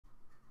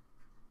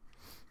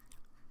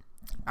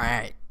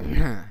Alright.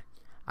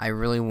 I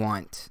really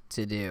want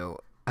to do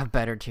a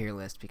better tier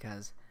list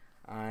because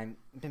I've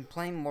been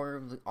playing more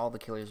of all the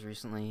killers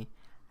recently.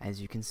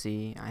 As you can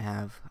see, I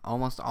have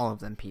almost all of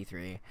them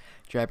P3.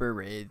 Trapper,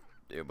 Raid,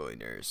 Boy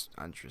Nurse,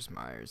 Huntress,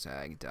 Myers,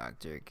 Hag,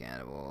 Doctor,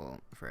 Cannibal,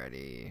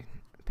 Freddy,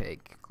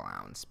 Pig,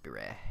 Clown,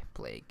 Spirit,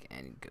 Plague,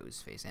 and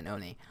Ghostface, and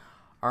Oni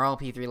are all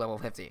P3 level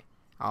 50.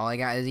 All I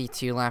got is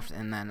E2 left,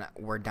 and then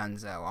we're done.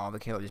 So all the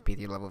killers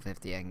P3 level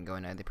 50. I can go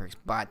into other perks,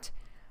 but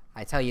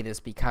I tell you this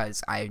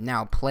because I've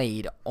now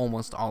played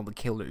almost all the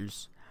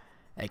killers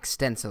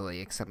extensively,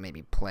 except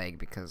maybe Plague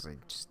because I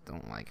just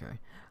don't like her.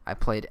 I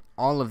played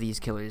all of these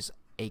killers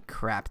a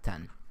crap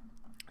ton,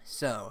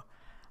 so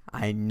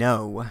I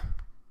know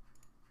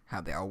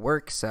how they all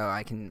work, so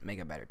I can make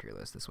a better tier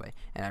list this way.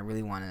 And I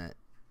really want to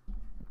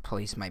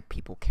place my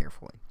people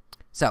carefully.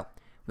 So,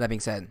 with that being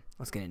said,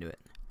 let's get into it.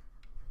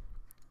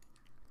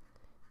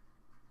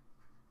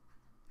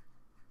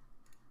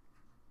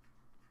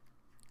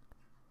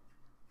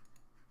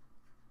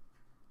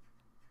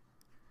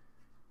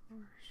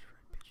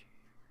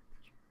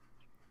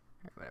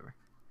 Whatever.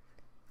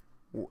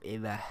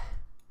 Whatever.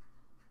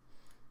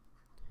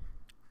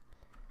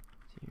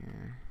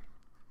 Here.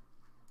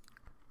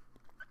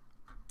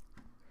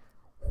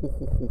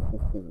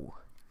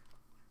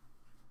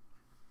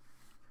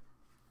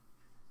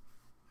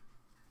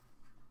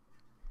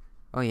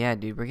 Oh yeah,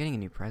 dude, we're getting a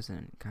new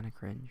president. Kind of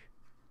cringe,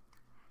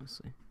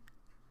 honestly.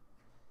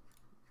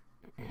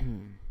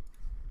 Update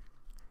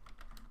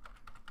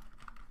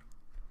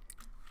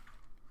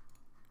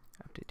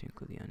to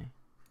include the Oni.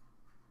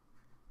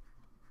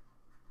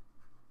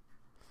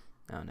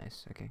 Oh,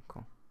 nice. Okay,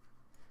 cool.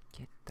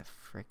 Get the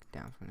frick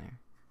down from there.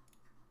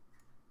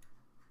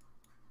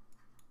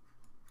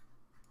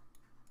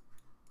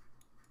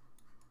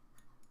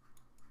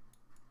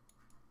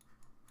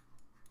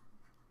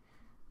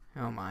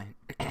 Oh my.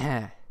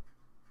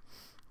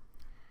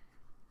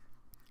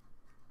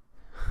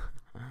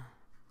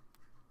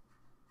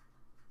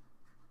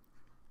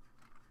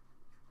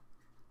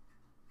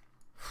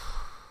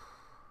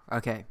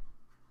 Okay.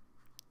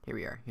 Here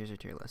we are. Here's our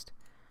tier list.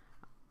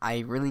 I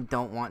really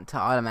don't want to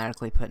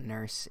automatically put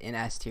Nurse in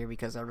S tier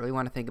because I really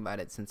want to think about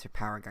it since her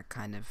power got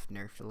kind of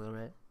nerfed a little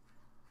bit.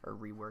 Or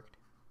reworked.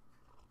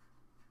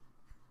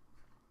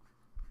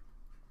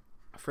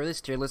 For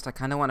this tier list, I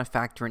kind of want to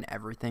factor in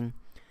everything.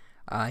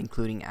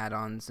 Including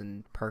add-ons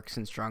and perks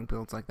and strong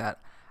builds like that.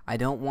 I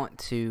don't want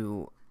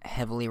to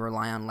heavily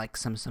rely on like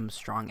some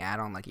strong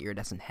add-on like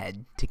Iridescent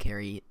Head to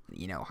carry,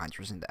 you know,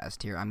 Huntress into S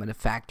tier. I'm going to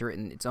factor it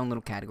in its own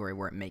little category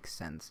where it makes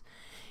sense.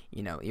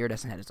 You know,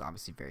 Iridescent Head is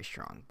obviously very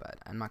strong, but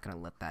I'm not going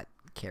to let that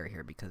carry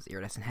here because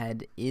Iridescent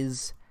Head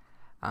is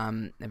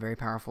a very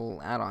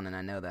powerful add-on, and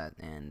I know that.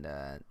 And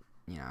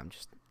you know,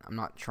 I'm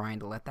not trying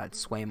to let that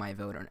sway my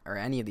vote or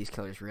any of these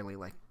killers really,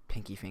 like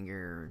Pinky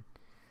Finger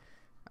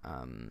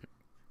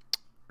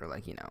or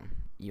like, you know,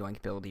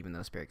 Yoink build, even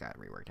though Spirit got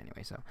reworked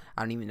anyway, so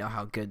I don't even know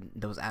how good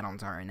those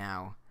add-ons are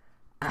now.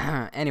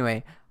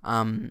 Anyway,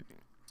 I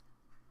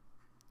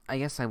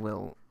guess I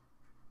will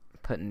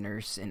put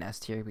Nurse in S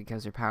tier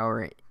because her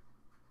power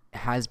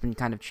has been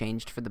kind of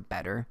changed for the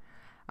better.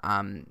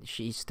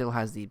 She still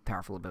has the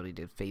powerful ability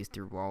to phase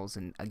through walls,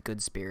 and a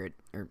good Spirit,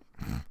 or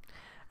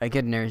a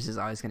good Nurse is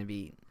always going to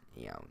be,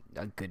 you know,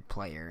 a good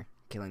player,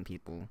 killing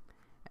people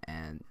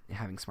and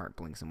having smart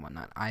blinks and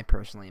whatnot. I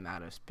personally am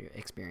out of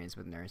experience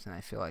with Nurse, and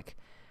I feel like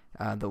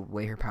the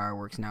way her power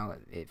works now,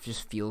 it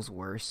just feels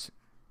worse.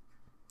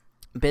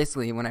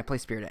 Basically, when I play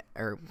Spirit,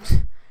 or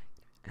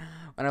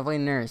when I play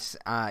Nurse,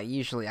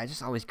 usually I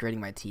just always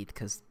gritting my teeth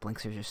because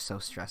blinks are just so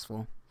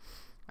stressful,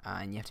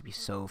 and you have to be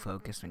so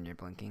focused when you're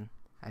blinking,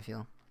 I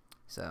feel.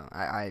 So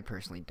I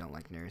personally don't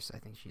like Nurse. I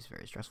think she's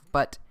very stressful,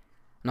 but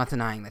I'm not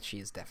denying that she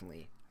is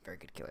definitely a very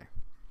good killer.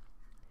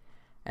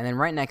 And then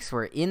right next,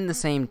 we're in the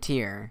same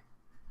tier.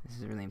 This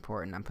is really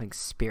important. I'm putting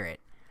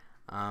Spirit.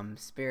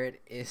 Spirit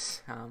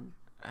is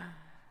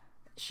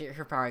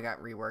her power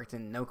got reworked,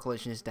 and No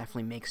Collisions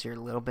definitely makes her a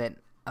little bit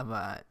of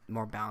a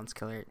more balanced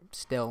killer.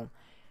 Still,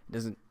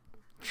 doesn't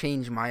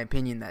change my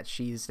opinion that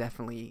she's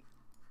definitely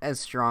as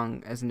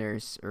strong as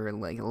Nurse, or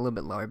like a little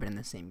bit lower, but in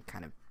the same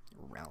kind of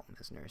realm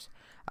as Nurse.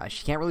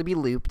 She can't really be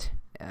looped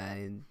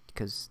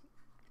because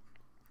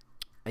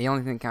the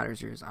only thing that counters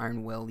her is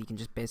Iron Will. You can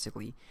just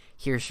basically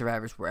hear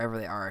survivors wherever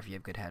they are if you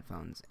have good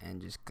headphones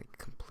and just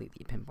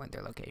completely pinpoint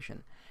their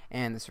location.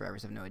 And the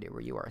survivors have no idea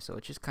where you are, so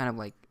it's just kind of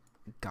like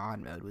God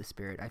mode with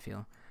Spirit, I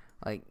feel.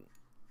 Like,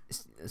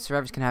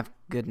 survivors can have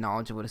good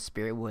knowledge of what a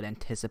Spirit would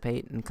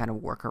anticipate and kind of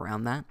work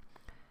around that.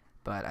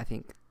 But I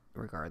think,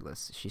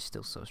 regardless, she's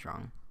still so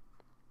strong.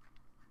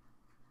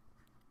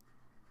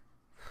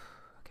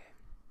 Okay.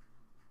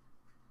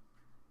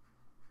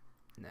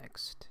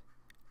 Next.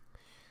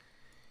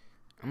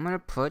 I'm gonna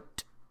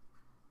put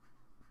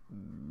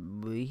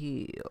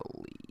Billy.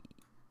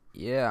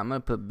 Yeah, I'm gonna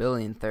put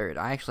Billy in third.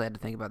 I actually had to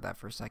think about that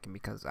for a second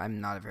because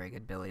I'm not a very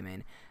good Billy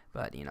main.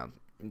 But, you know,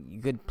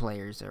 good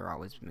players are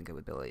always been good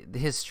with Billy.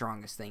 His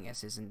strongest thing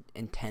is his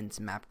intense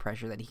map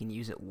pressure that he can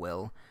use at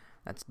will.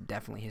 That's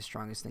definitely his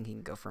strongest thing. He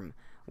can go from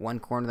one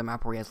corner of the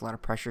map where he has a lot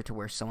of pressure to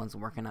where someone's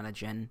working on a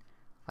gen,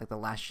 like the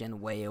last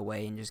gen way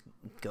away, and just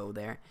go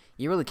there.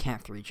 You really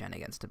can't 3-gen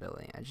against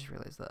ability. I just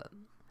realized that.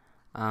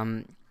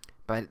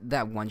 But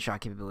that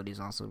one-shot capability is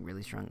also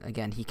really strong.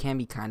 Again, he can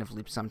be kind of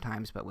looped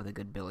sometimes, but with a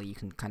good Billy, you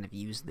can kind of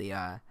use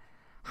the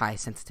high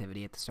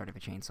sensitivity at the start of a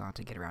chainsaw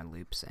to get around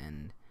loops,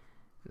 and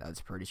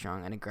that's pretty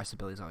strong. And aggressive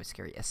Billy is always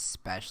scary,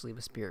 especially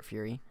with Spirit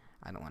Fury.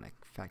 I don't want to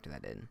factor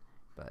that in,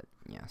 but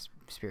yeah,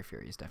 Spirit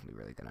Fury is definitely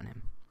really good on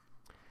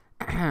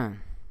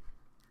him.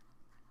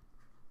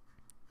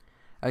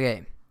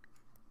 Okay,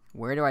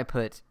 where do I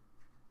put...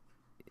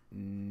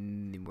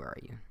 Where are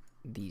you?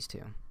 These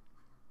two.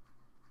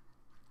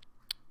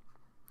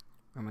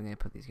 Where am I going to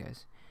put these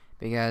guys?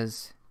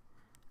 Because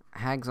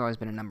Hag's always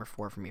been a number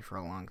 4 for me for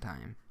a long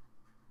time.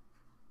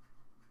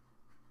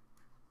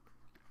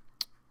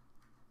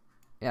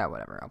 Yeah,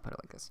 whatever. I'll put it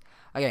like this.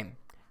 Okay,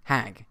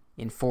 Hag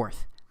in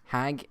 4th.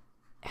 Hag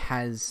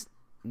has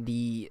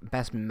the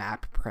best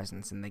map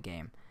presence in the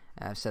game.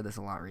 I've said this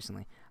a lot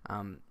recently.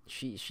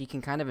 She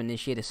can kind of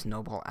initiate a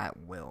snowball at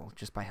will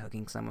just by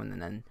hooking someone and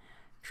then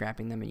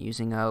trapping them and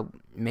using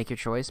Make Your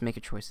Choice. Make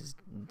Your Choice is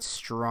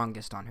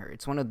strongest on her.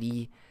 It's one of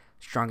the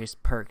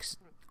strongest perks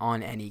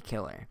on any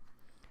killer,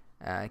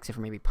 except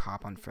for maybe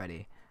Pop on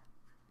Freddy.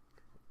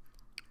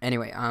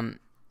 Anyway, on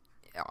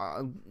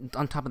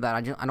top of that,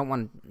 I don't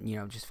want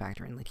to, just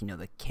factor in,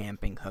 the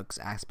camping hooks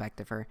aspect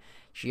of her.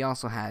 She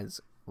also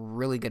has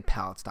really good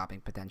pallet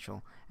stopping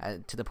potential,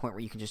 to the point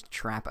where you can just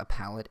trap a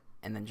pallet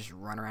and then just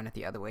run around it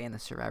the other way, and the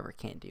survivor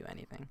can't do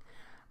anything.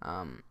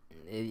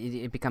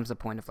 It becomes a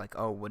point of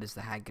oh, what is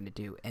the Hag going to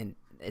do? And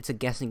it's a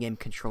guessing game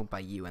controlled by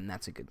you, and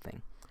that's a good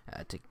thing.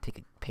 To take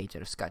a page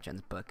out of Scott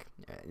Jen's book.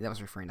 That was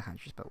referring to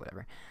Huntress, but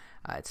whatever.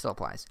 It still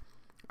applies.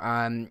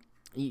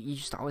 You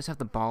just always have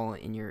the ball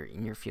in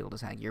your field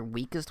as Hag. You're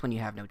weakest when you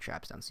have no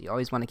traps down, so you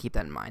always want to keep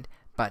that in mind.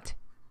 But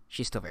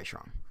she's still very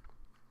strong.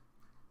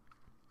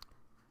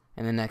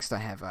 And then next I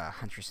have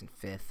Huntress in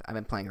 5th. I've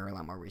been playing her a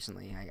lot more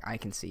recently. I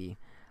can see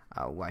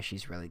why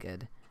she's really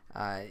good.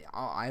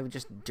 I would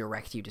just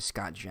direct you to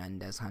Scott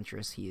Jen as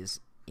Huntress. He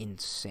is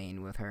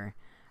insane with her.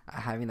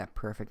 Having that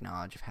perfect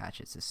knowledge of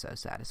hatchets is so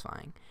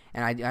satisfying.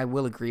 And I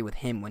will agree with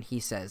him when he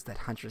says that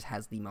Huntress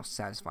has the most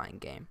satisfying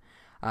game.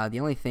 The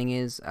only thing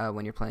is,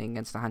 when you're playing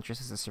against the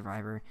Huntress as a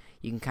survivor,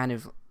 you can kind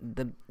of...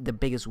 The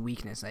biggest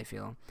weakness, I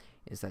feel,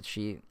 is that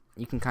you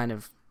can kind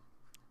of...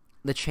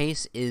 The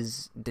chase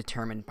is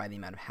determined by the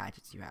amount of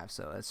hatchets you have.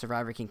 So a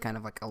survivor can kind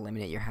of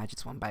eliminate your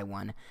hatchets one by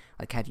one,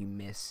 have you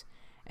miss.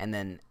 And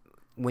then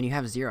when you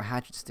have 0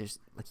 hatchets, there's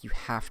you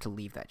have to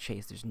leave that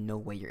chase. There's no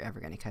way you're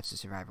ever going to catch the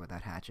survivor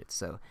without hatchets.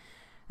 So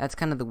that's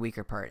kind of the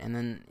weaker part. And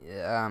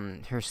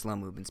then her slow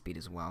movement speed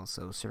as well,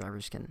 so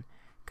survivors can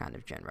kind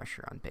of gen rush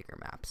her on bigger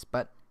maps.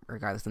 But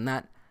regardless of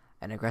that,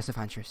 an aggressive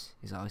Huntress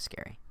is always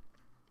scary.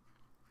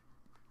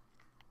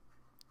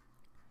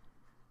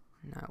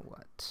 Now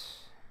what?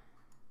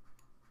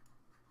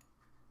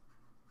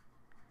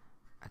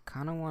 I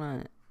kind of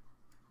want to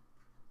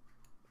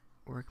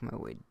work my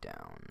way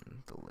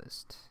down the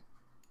list.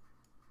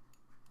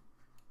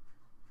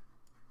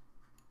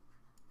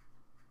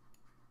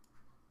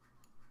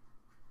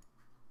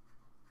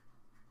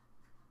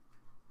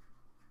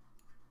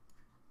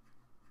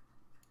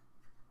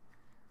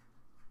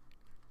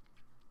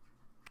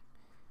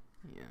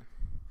 Yeah.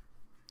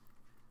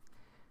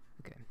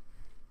 Okay.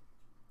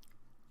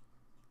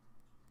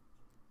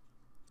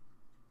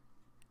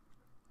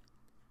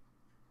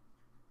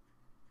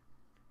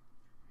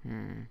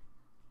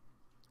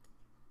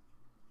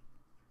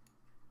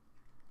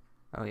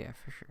 Oh yeah,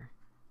 for sure.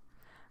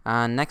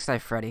 Next I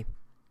have Freddy.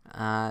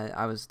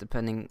 I was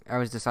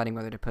deciding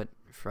whether to put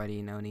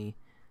Freddy, Noni,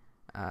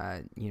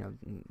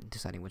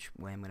 deciding which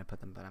way I'm gonna put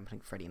them, but I'm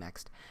putting Freddy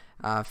next.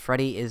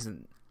 Freddy is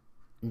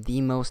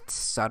the most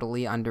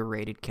subtly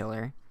underrated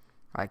killer.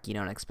 You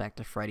don't expect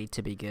a Freddy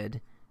to be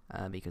good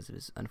because of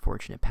his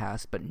unfortunate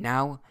past, but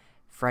now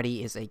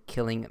Freddy is a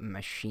killing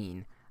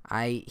machine.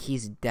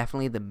 He's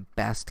definitely the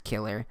best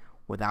killer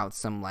without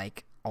some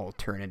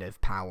alternative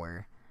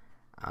power.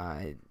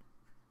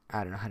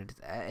 I don't know how to.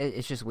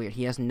 It's just weird.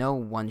 He has no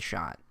one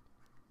shot.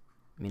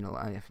 I mean,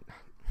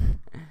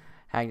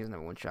 Hag doesn't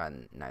have one shot,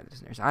 and neither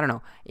does Nurse. I don't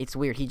know. It's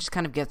weird. He just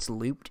kind of gets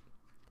looped.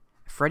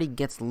 Freddy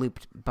gets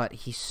looped, but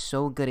he's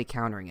so good at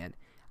countering it.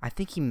 I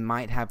think he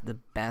might have the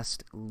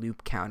best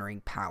loop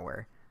countering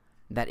power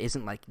that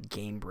isn't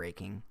game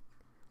breaking.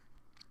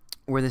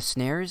 Where the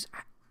snares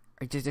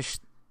are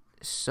just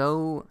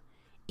so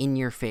in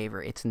your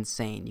favor. It's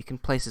insane. You can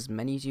place as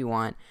many as you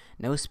want.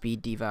 No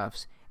speed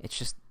debuffs. It's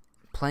just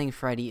playing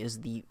Freddy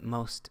is the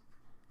most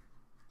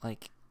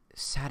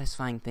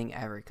satisfying thing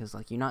ever, because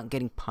you're not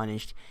getting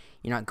punished.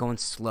 You're not going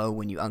slow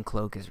when you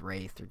uncloak as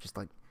Wraith, or just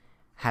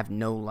have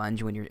no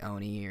lunge when you're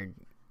Oni, or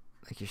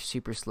you're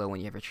super slow when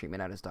you have a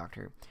treatment out as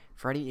Doctor.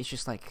 Freddy is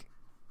just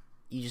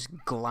you just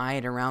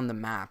glide around the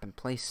map and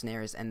place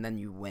snares, and then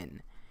you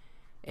win.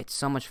 It's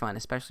so much fun,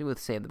 especially with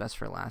Save the Best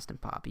for Last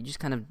and Pop. You just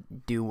kind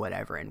of do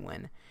whatever and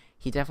win.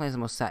 He definitely has the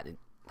most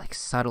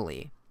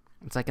subtly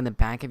It's like in the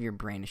back of your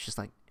brain. It's just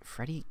like,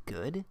 Freddy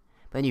good?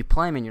 But then you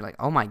play him and you're like,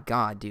 oh my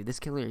god, dude, this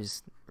killer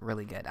is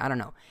really good. I don't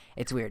know.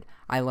 It's weird.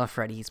 I love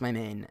Freddy. He's my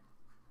main.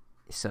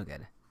 He's so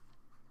good.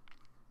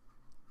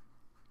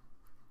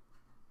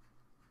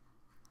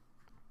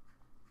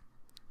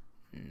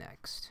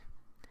 Next.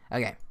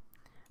 Okay.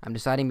 I'm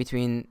deciding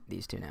between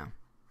these two now.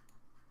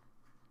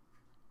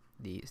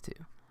 These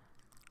two.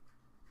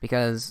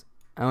 Because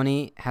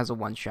Oni has a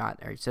one-shot,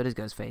 or so does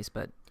Ghostface,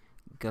 but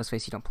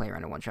Ghostface you don't play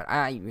around a one-shot.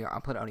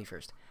 I'll put Oni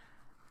first.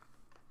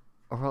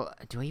 Or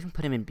do I even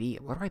put him in B?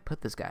 Where do I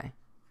put this guy?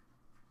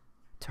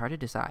 It's hard to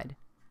decide.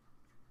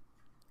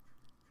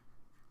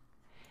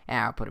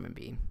 Yeah, I'll put him in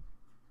B.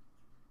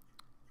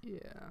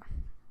 Yeah.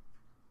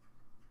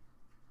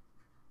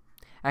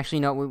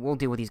 Actually, no, we'll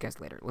deal with these guys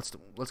later. Let's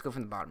go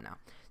from the bottom now.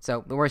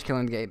 So, the worst killer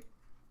in the game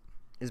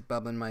is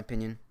Bubba, in my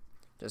opinion.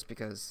 Just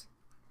because...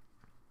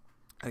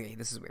 Okay,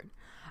 this is weird.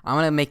 I'm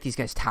going to make these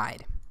guys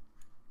tied.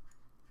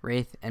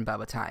 Wraith and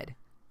Bubba tied.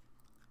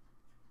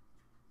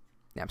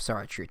 Yeah, I'm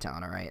sorry, True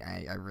Talent, alright?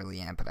 I really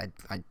am, but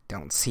I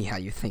don't see how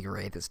you think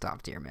Wraith is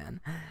top tier,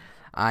 man.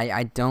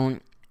 I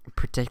don't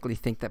particularly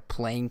think that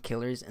playing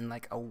killers in,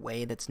 like, a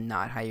way that's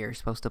not how you're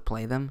supposed to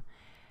play them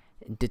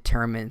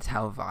determines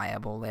how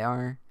viable they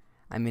are.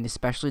 I mean,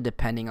 especially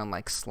depending on,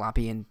 like,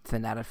 Sloppy and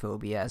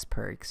Thanatophobia as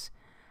perks.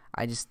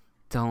 I just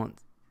don't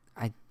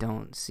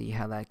see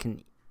how that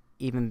can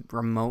even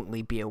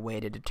remotely be a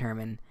way to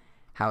determine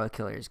how a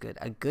killer is good.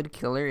 A good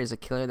killer is a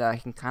killer that I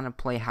can kind of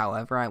play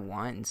however I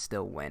want and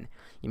still win.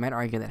 You might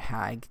argue that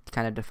Hag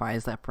kind of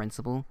defies that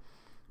principle,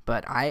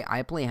 but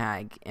I play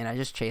Hag and I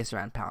just chase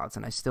around pallets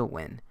and I still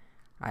win.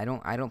 I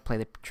don't play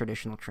the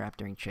traditional trap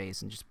during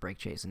chase and just break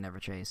chase and never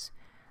chase.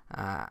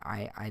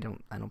 I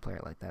don't play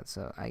it like that.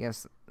 So I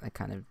guess that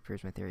kind of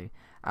proves my theory.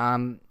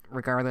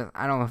 Regardless,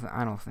 I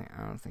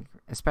don't think,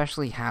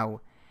 especially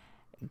how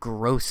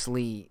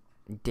grossly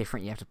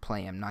different you have to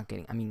play him.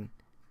 I mean,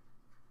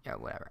 yeah,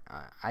 whatever.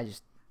 I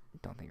just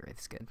don't think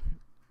Wraith's good.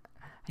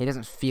 He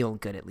doesn't feel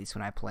good, at least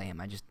when I play him.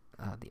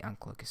 The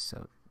uncloak is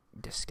so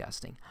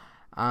disgusting.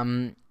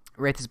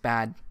 Wraith is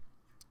bad.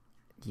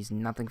 He's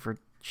nothing for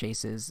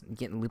chases.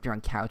 Getting looped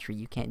around Country,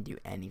 you can't do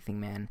anything,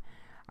 man.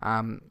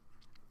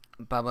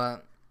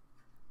 Bubba,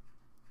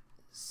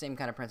 same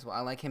kind of principle. I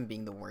like him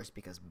being the worst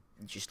because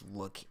you just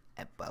look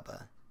at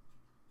Bubba.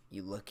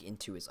 You look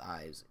into his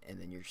eyes,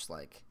 and then you're just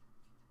like,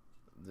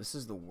 this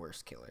is the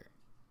worst killer.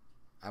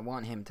 I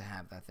want him to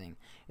have that thing.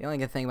 The only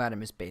good thing about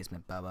him is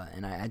Basement Bubba,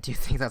 and I do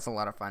think that's a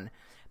lot of fun.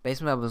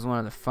 Basement Bubba is one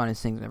of the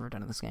funnest things I've ever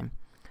done in this game.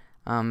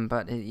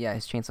 But yeah,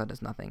 his chainsaw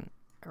does nothing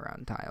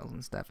around tiles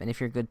and stuff. And if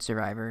you're a good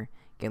survivor,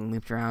 getting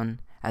looped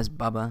around as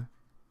Bubba,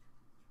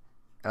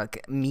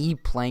 like me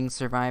playing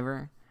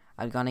Survivor,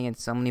 I've gone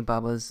against so many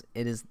Bubbas.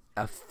 It is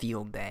a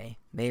field day.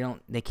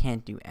 They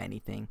can't do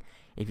anything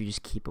if you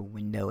just keep a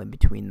window in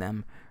between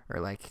them, or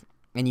like.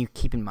 And you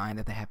keep in mind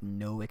that they have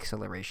no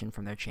acceleration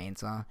from their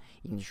chainsaw.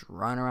 You can just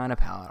run around a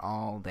pallet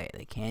all day.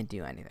 They can't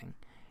do anything.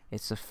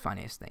 It's the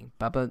funniest thing.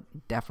 Bubba,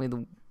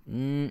 definitely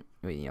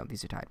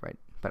these are tied, right?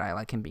 But I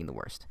like him being the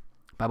worst.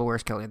 Bubba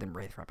worse killer than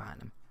Wraith right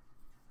behind him.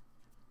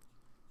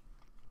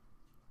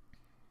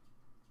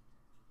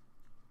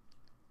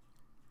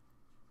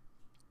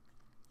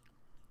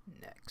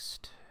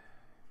 Next.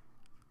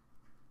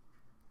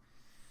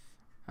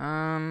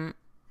 Tell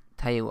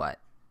you what.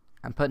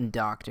 I'm putting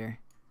Doctor.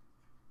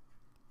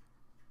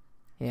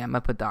 Yeah, I'm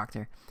going to put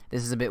Doctor.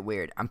 This is a bit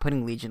weird. I'm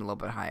putting Legion a little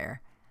bit higher.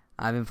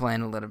 I've been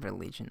playing a little bit of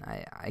Legion.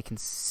 I can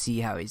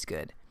see how he's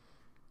good.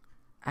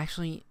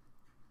 Actually,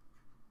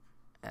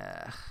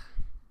 that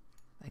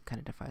kind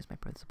of defies my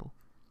principle.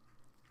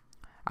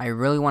 I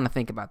really want to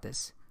think about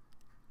this.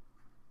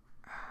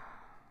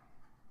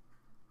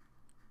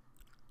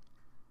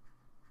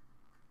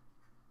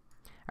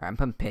 Alright, I'm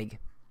putting Pig.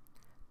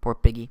 Poor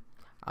Piggy.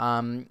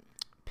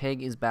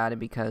 Pig is bad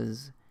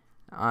because...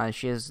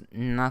 she has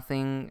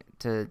nothing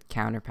to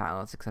counter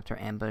pallets except her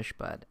ambush,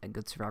 but a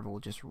good survivor will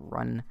just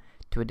run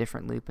to a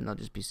different loop and they'll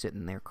just be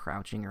sitting there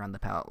crouching around the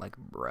pallet like,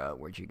 bruh,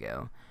 where'd you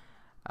go?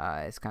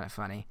 It's kind of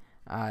funny.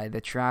 The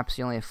traps,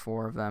 you only have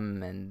 4 of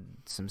them and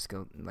some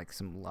skill, like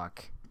some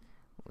luck,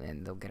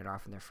 and they'll get it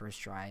off in their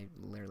first try.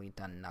 Literally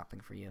done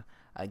nothing for you.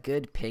 A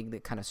good pig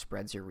that kind of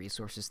spreads your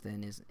resources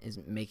thin is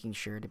making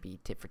sure to be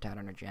tit for tat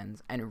on her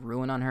gens, and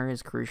ruin on her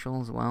is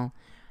crucial as well.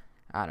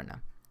 I don't know.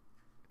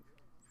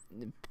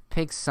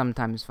 Pig's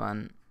sometimes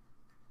fun,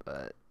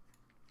 but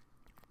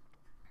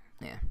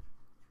yeah,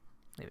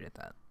 leave it at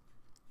that.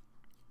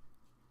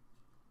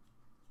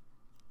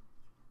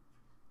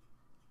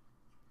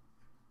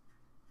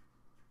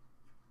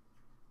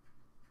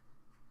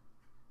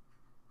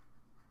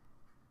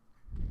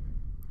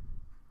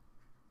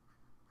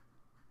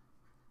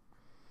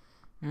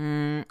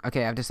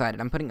 Okay, I've decided.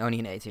 I'm putting Oni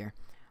in A tier.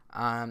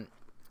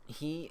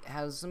 He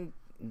has some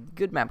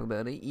good map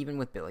ability, even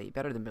with Billy.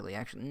 Better than Billy,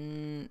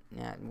 actually.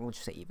 Yeah, we'll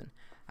just say even,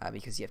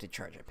 because you have to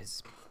charge up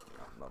his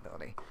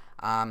mobility.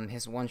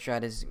 His one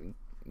shot is,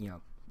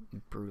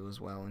 brutal as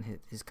well, and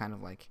his kind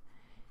of like,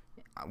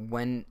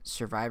 when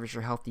survivors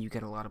are healthy, you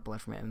get a lot of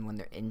blood from it, and when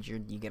they're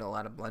injured, you get a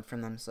lot of blood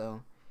from them.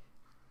 So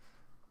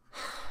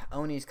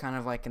Oni's kind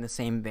of like in the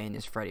same vein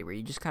as Freddy, where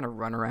you just kind of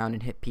run around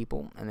and hit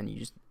people, and then you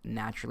just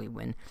naturally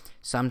win.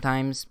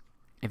 Sometimes,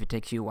 if it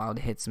takes you a while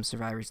to hit some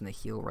survivors and they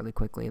heal really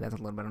quickly, that's a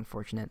little bit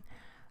unfortunate.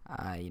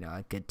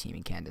 A good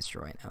team can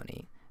destroy an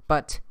Oni.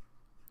 But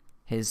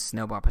his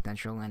snowball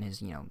potential and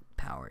his,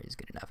 power is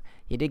good enough.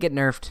 He did get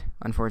nerfed,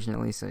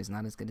 unfortunately, so he's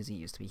not as good as he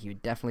used to be. He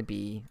would definitely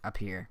be up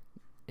here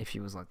if he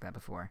was like that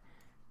before.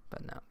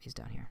 But no, he's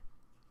down here.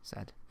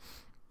 Sad.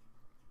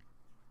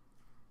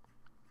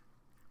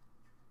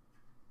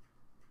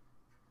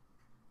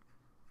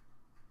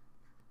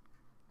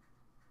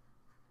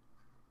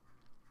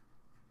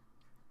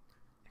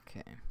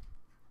 Okay.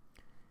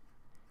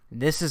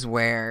 This is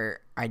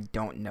where I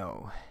don't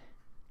know.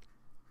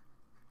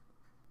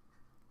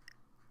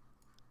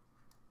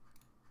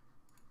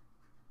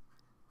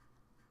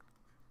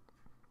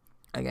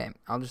 Okay,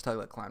 I'll just talk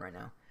about Clown right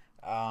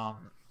now.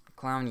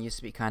 Clown used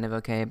to be kind of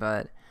okay,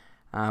 but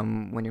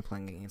when you're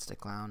playing against a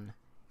Clown,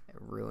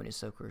 Ruin is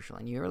so crucial,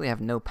 and you really have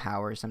no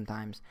power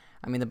sometimes.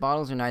 I mean, the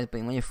bottles are nice, but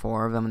you only have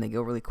 4 of them, and they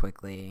go really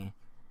quickly.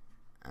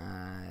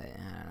 I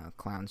don't know,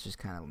 Clown's just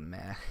kind of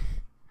meh.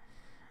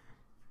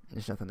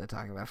 There's nothing to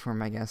talk about for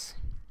him, I guess.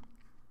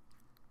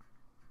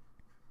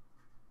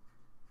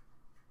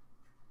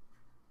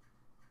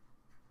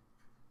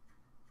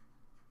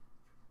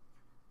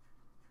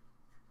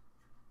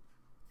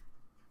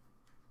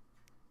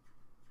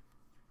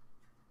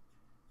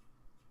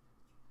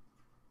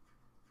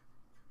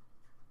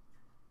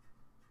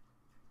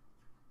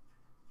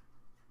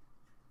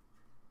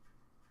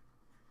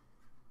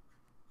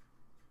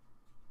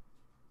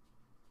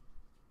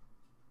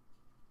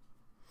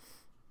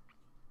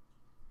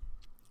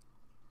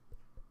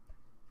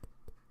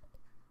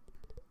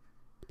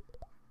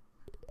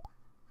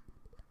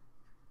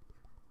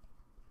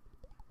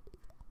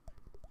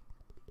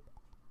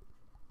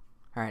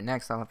 Alright,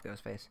 next I'll have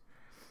Ghostface.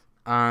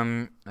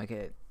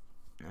 Okay.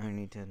 I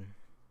need to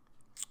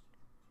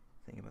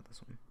think about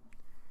this one.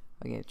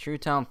 Okay, True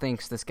Talent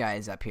thinks this guy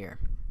is up here.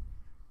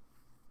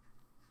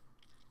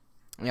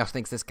 He also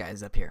thinks this guy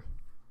is up here.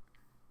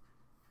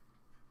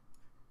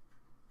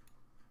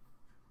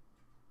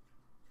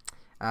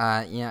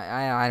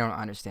 Yeah, I don't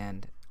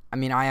understand. I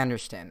mean, I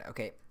understand.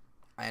 Okay,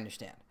 I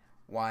understand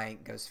why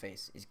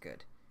Ghostface is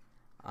good.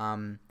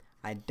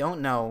 I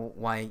don't know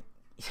why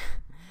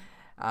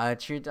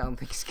True Talent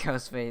thinks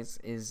Ghostface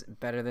is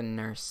better than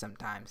Nurse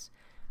sometimes.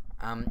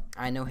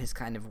 I know his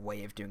kind of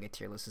way of doing a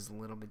tier list is a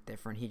little bit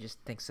different. He just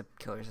thinks of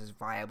killers as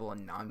viable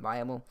and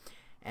non-viable.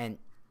 And,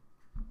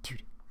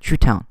 dude, True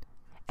Talent,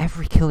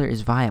 every killer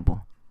is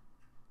viable.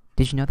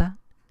 Did you know that?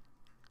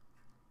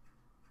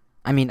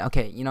 I mean,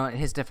 okay,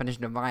 his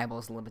definition of viable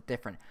is a little bit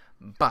different.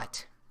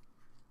 But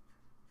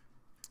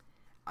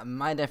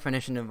my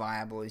definition of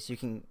viable is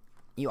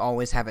you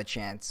always have a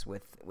chance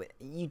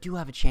you do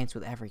have a chance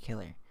with every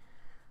killer.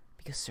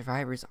 Because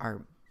survivors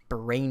are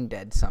brain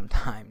dead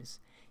sometimes.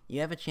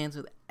 You have a chance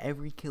with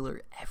every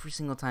killer every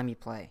single time you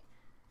play.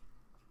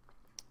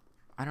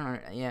 I don't know.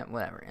 Yeah,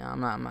 whatever.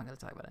 I'm not going to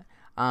talk about it.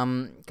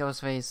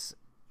 Ghostface,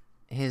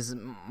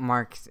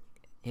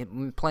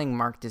 playing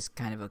marked is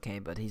kind of okay,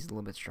 but he's a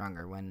little bit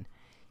stronger when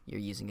you're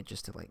using it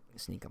just to,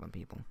 sneak up on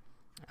people.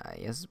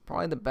 He has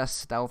probably the best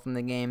stealth in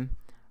the game,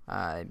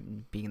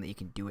 being that you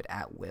can do it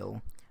at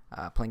will.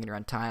 Playing it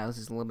around tiles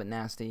is a little bit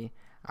nasty.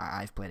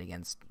 I've played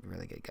against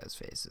really good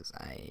Ghostfaces.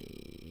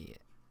 I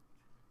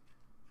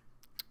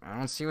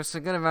don't see what's so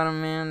good about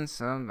him, man,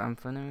 so I'm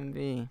putting him in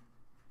B.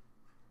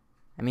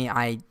 I mean,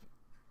 I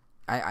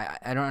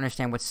don't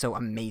understand what's so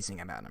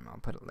amazing about him. I'll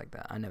put it like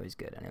that. I know he's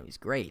good. I know he's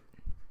great,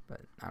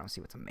 but I don't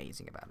see what's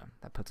amazing about him.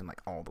 That puts him,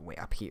 all the way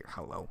up here.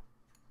 Hello.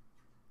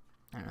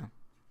 I don't know.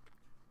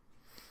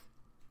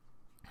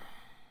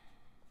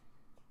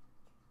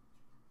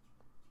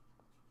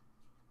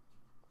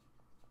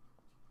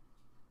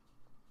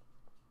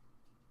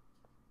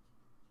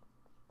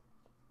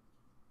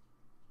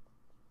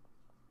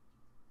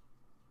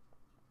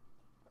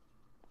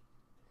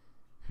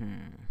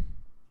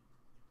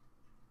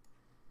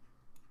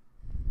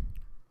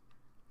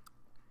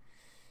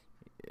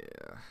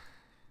 Yeah.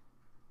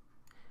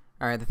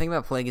 Alright, the thing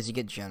about Plague is you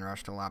get gen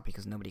rushed a lot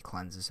because nobody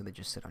cleanses, so they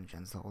just sit on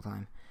gens the whole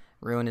time.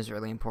 Ruin is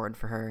really important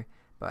for her,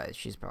 but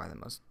she's probably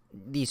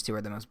these two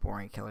are the most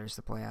boring killers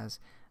to play as.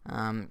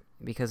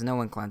 Because no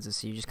one cleanses,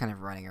 so you're just kind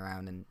of running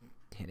around and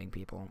hitting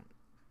people.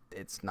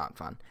 It's not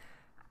fun.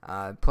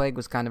 Plague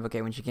was kind of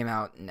okay when she came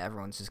out, and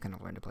everyone's just kind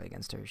of learned to play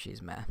against her.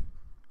 She's meh.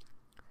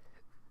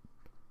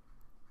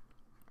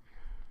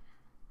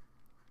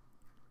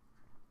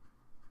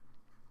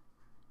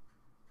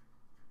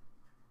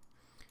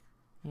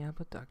 Yeah, I'll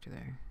put Doctor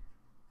there.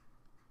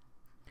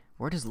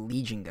 Where does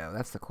Legion go?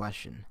 That's the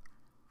question.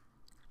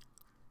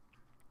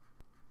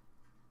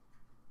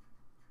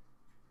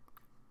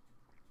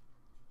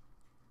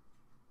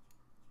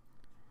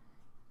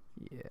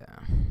 Yeah.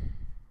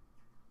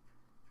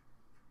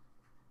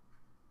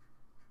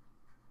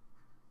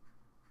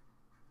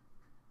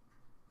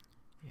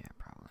 Yeah,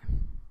 probably.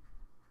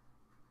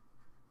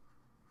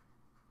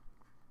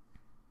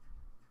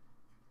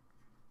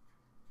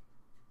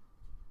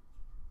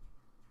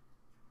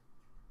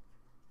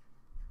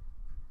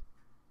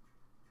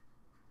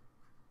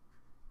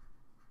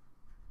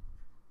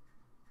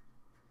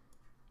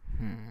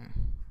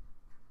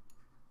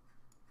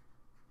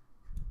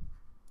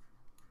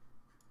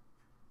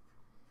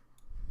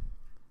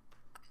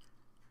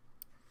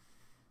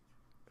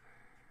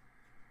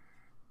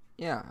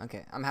 Yeah,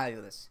 okay. I'm happy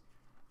with this.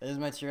 This is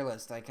my tier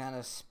list. I kind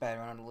of sped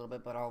around a little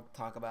bit, but I'll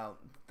talk about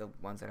the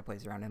ones that I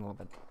placed around in a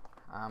little bit.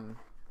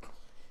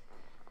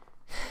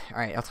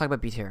 Alright, I'll talk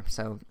about B tier.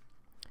 So,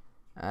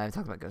 I've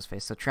talked about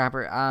Ghostface. So,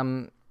 Trapper,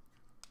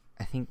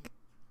 I think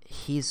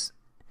he's...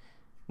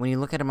 When you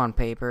look at him on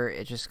paper,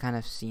 it just kind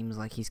of seems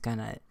like he's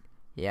kind of...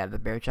 Yeah, the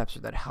bear traps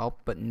are that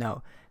help, but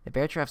no. The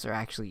bear traps are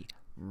actually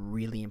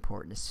really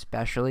important,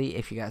 especially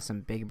if you got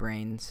some big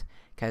brains,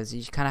 because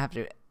you just kind of have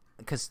to...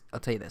 Because, I'll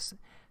tell you this.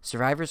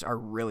 Survivors are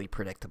really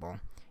predictable.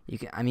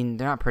 I mean,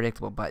 they're not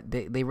predictable, but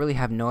they really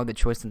have no other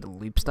choice than to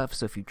loop stuff.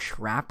 So if you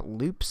trap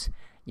loops,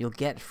 you'll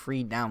get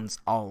free downs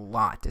a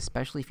lot,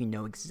 especially if you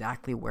know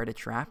exactly where to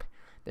trap.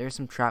 There are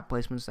some trap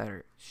placements that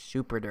are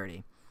super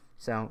dirty.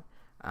 So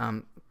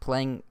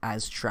playing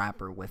as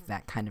Trapper with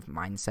that kind of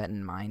mindset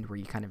in mind, where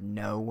you kind of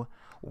know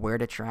where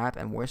to trap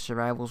and where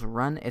survivals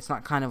run, it's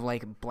not kind of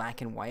like black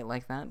and white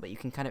like that, but you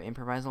can kind of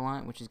improvise a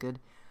lot, which is good.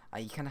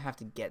 You kind of have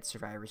to get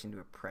survivors into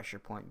a pressure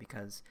point,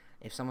 because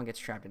if someone gets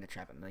trapped in a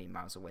trap a million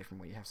miles away from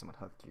where you have someone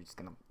hooked, you're just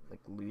gonna like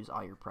lose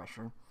all your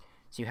pressure.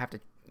 So you have to,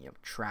 you know,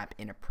 trap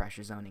in a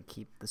pressure zone and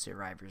keep the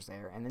survivors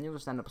there, and then you'll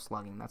just end up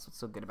slugging. That's what's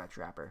so good about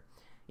Trapper.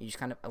 You just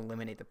kind of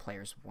eliminate the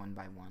players one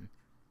by one.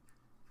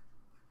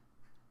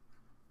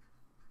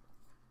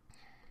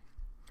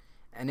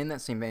 And in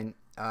that same vein,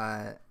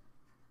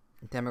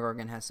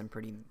 Demogorgon has some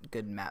pretty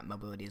good map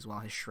mobility as well.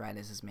 His Shred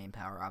is his main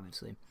power,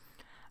 obviously.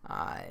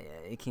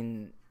 It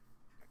can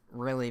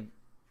really...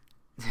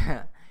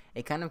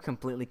 it kind of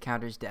completely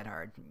counters Dead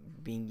Hard,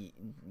 being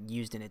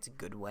used in its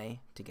good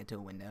way to get to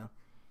a window,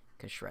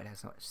 because Shred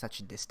has such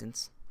a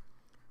distance.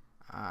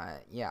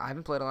 Yeah, I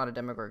haven't played a lot of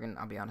Demogorgon,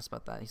 I'll be honest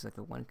about that. He's like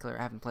the one killer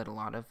I haven't played a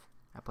lot of.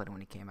 I played him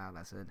when he came out,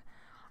 that's it.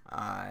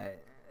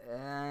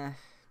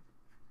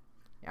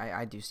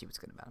 I do see what's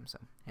good about him, so,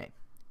 hey.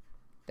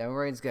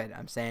 Demogorgon's good,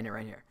 I'm saying it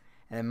right here.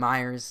 And then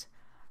Myers,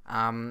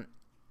 Myers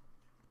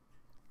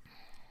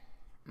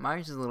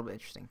is a little bit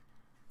interesting.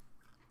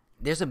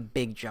 There's a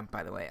big jump,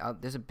 by the way.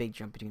 There's a big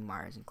jump between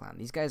Myers and Clown.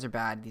 These guys are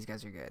bad, these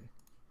guys are good.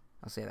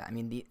 I'll say that. I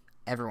mean,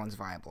 everyone's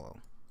viable,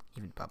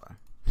 even Bubba.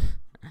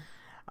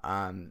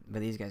 But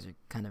these guys are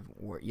kind of...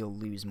 You'll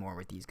lose more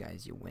with these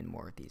guys, you'll win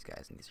more with these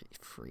guys, and these are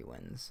free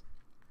wins.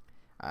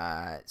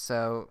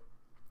 So...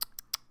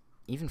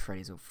 Even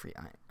Freddy's a free...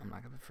 I'm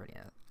not going to put Freddy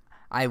in.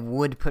 I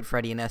would put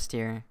Freddy in S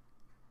tier.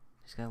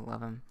 Just gotta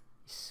love him.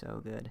 He's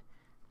so good.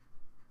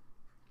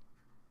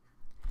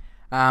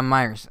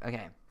 Myers.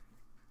 Okay.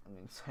 I'm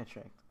getting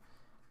sidetracked.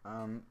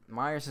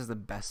 Myers is the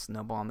best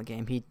snowball in the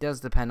game. He does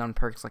depend on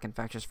perks like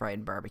Infectious Fright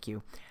and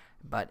Barbecue.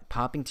 But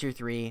popping tier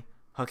 3,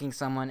 hooking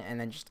someone, and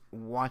then just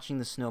watching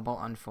the snowball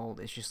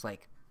unfold is just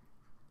like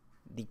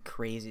the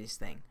craziest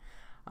thing.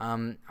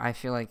 I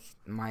feel like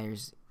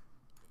Myers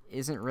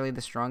isn't really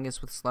the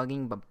strongest with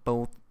slugging, but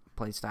both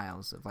play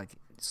styles of like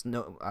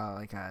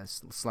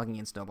slugging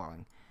and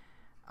snowballing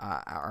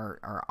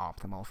are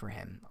optimal for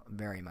him,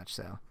 very much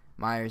so.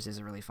 Myers is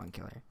a really fun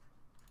killer.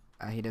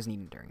 He doesn't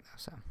need enduring though,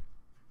 so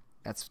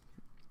that's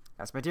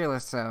my tier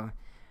list. So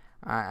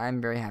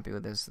I'm very happy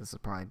with this. This will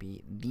probably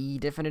be the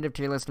definitive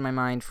tier list in my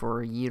mind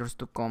for years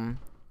to come,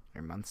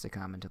 or months to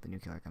come, until the new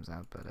killer comes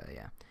out. But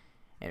yeah.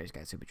 Anyways,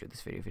 guys, hope you enjoyed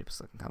this video. If you just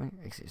like and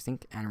comment,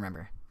 think, and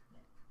remember,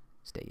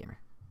 stay gamer.